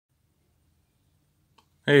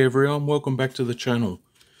Hey everyone, welcome back to the channel.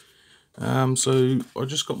 So I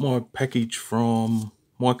just got my package from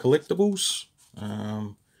My Collectibles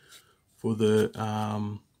for the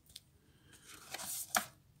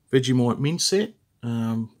Vegemite mint set.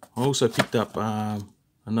 I also picked up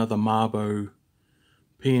another Marbo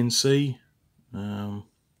PNC. I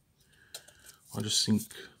just think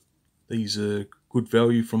these are good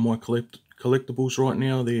value from My Collectibles right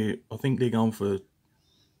now. I think they're going for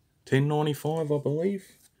 $10.95, I believe.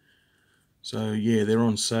 So yeah, they're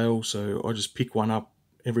on sale, so I just pick one up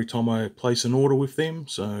every time I place an order with them.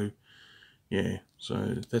 So yeah,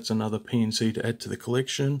 so that's another PNC to add to the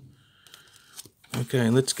collection. Okay,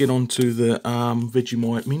 let's get on to the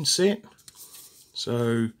Vegemite mint set.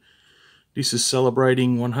 So this is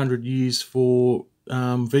celebrating 100 years for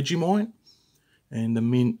Vegemite, and the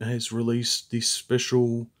mint has released this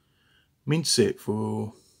special mint set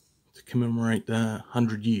to commemorate the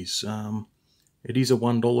 100 years. It is a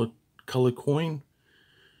 $1 colored coin.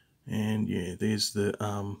 And yeah, there's the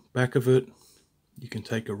back of it. You can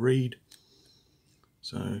take a read.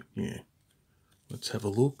 So yeah, let's have a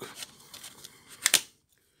look.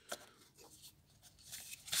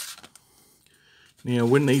 Now,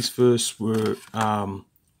 when these first were,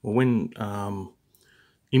 when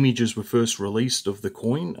images were first released of the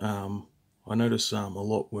coin, I noticed a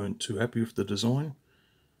lot weren't too happy with the design.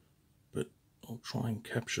 But I'll try and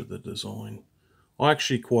capture the design. I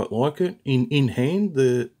actually quite like it. In hand,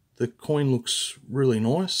 the coin looks really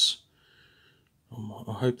nice.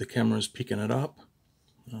 I hope the camera's picking it up.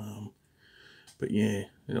 But yeah,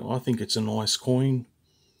 I think it's a nice coin.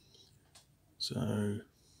 So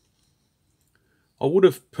I would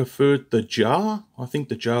have preferred the jar. I think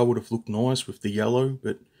the jar would have looked nice with the yellow,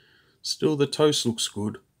 but still the toast looks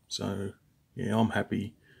good. So yeah, I'm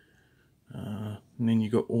happy. And then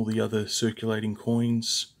you got all the other circulating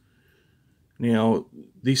coins. Now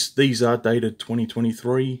these are dated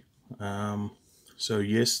 2023. So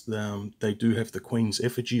yes, they do have the Queen's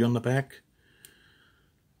effigy on the back.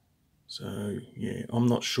 So yeah, I'm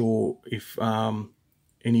not sure if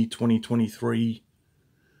any 2023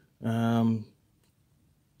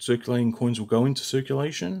 circulating coins will go into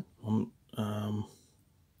circulation. I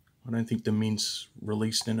don't think the mint's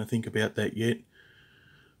released anything about that yet.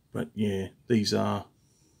 But yeah, these are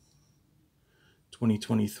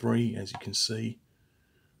 2023, as you can see.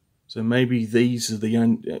 So maybe these are the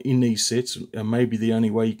in these sets, maybe the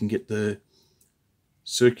only way you can get the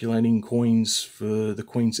circulating coins for the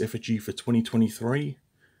Queen's effigy for 2023.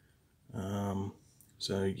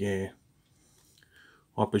 So yeah,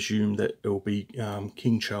 I presume that it will be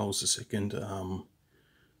King Charles II,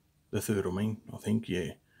 the third. I think,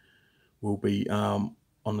 yeah, will be on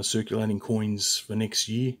the circulating coins for next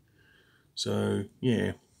year. So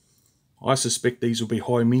yeah, I suspect these will be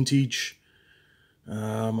high mintage.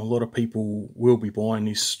 A lot of people will be buying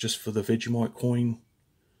this just for the Vegemite coin.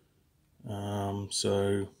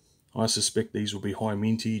 So I suspect these will be high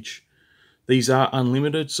mintage. These are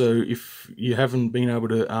unlimited, so if you haven't been able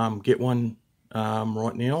to get one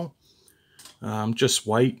right now, just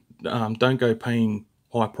wait. Don't go paying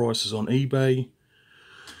high prices on eBay.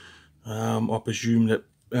 I presume that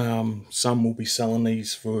some will be selling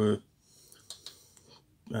these for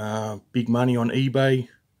big money on eBay.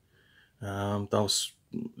 A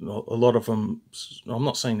lot of them, I'm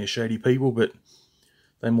not saying they're shady people, but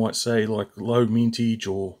they might say like low mintage,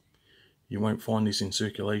 or you won't find this in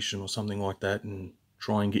circulation or something like that, and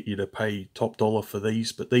try and get you to pay top dollar for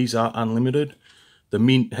these. But these are unlimited. The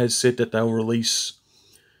mint has said that they'll release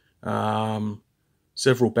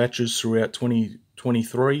several batches throughout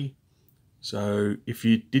 2023. So if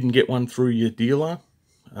you didn't get one through your dealer,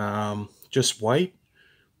 just wait,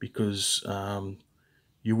 because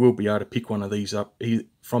you will be able to pick one of these up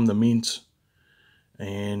from the mint.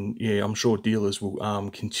 And yeah, I'm sure dealers will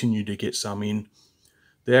continue to get some in.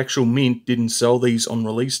 The actual mint didn't sell these on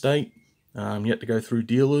release date. You had to go through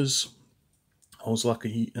dealers. I was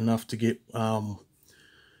lucky enough to get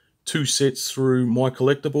 2 sets through My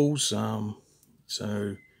Collectibles.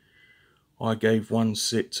 So I gave 1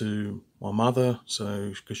 set to my mother, so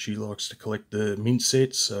because she likes to collect the mint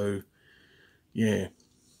sets. So yeah,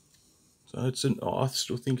 so I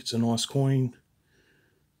still think it's a nice coin.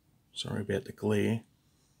 Sorry about the glare,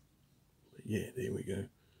 but yeah, there we go.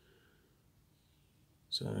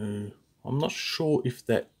 So I'm not sure if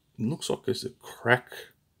that looks like there's a crack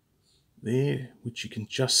there, which you can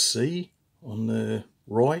just see on the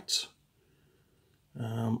right.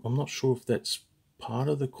 I'm not sure if that's part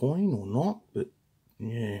of the coin or not, but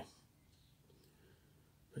yeah.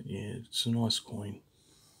 But yeah, it's a nice coin.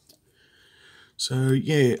 So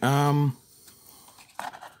yeah, I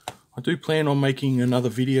I do plan on making another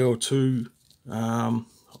video or two on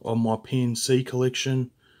my PNC collection.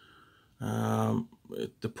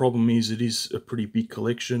 The problem is it is a pretty big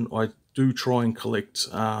collection. I do try and collect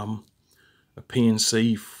a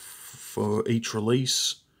PNC for each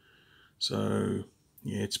release. So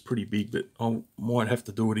yeah, it's pretty big, but I might have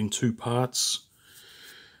to do it in 2 parts.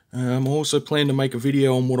 I also plan to make a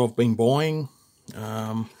video on what I've been buying.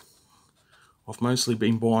 I've mostly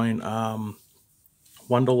been buying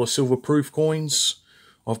 $1 silver proof coins.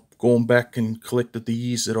 I've gone back and collected the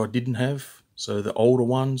years that I didn't have, so the older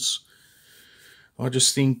ones. I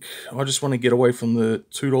just want to get away from the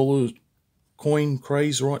 $2 coin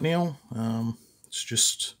craze right now. It's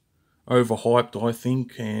just overhyped, I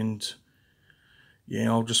think, and yeah,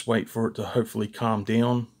 I'll just wait for it to hopefully calm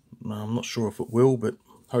down. I'm not sure if it will, but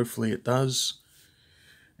hopefully it does.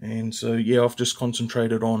 And so yeah, I've just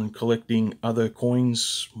concentrated on collecting other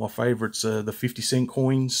coins. My favorites are the 50-cent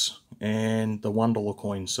coins and the $1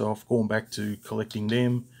 coins. So I've gone back to collecting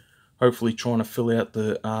them, hopefully trying to fill out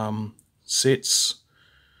the sets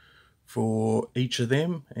for each of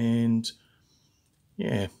them. And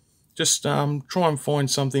yeah, just try and find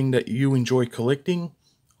something that you enjoy collecting.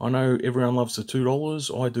 I know everyone loves the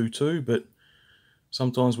 $2, I do too, but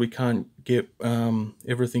sometimes we can't get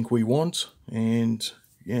everything we want, and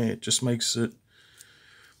yeah, it just makes it,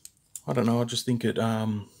 I don't know, I just think it,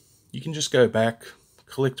 you can just go back,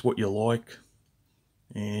 collect what you like,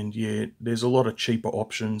 and yeah, there's a lot of cheaper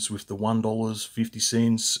options with the $1, 50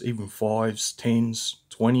 cents, even 5s, 10s,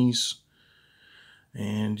 20s,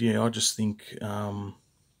 and yeah, I just think,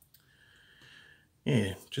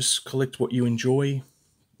 yeah, just collect what you enjoy.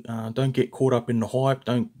 Don't get caught up in the hype.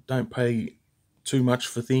 Don't pay too much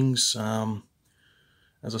for things.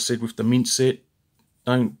 As I said with the mint set,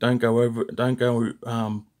 don't go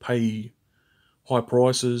pay high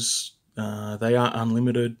prices. They are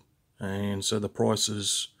unlimited, and so the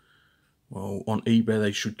prices, well, on eBay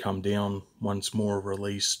they should come down once more are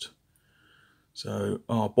released. So,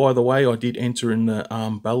 oh, by the way, I did enter in the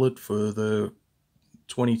ballot for the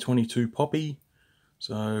 2022 Poppy.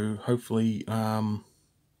 So hopefully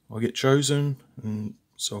I'll get chosen, and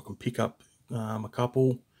so I can pick up a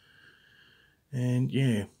couple. And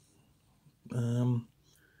yeah,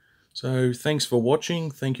 so thanks for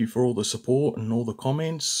watching. Thank you for all the support and all the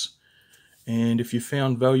comments. And if you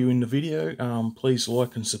found value in the video, please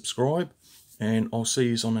like and subscribe, and I'll see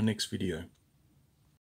you on the next video.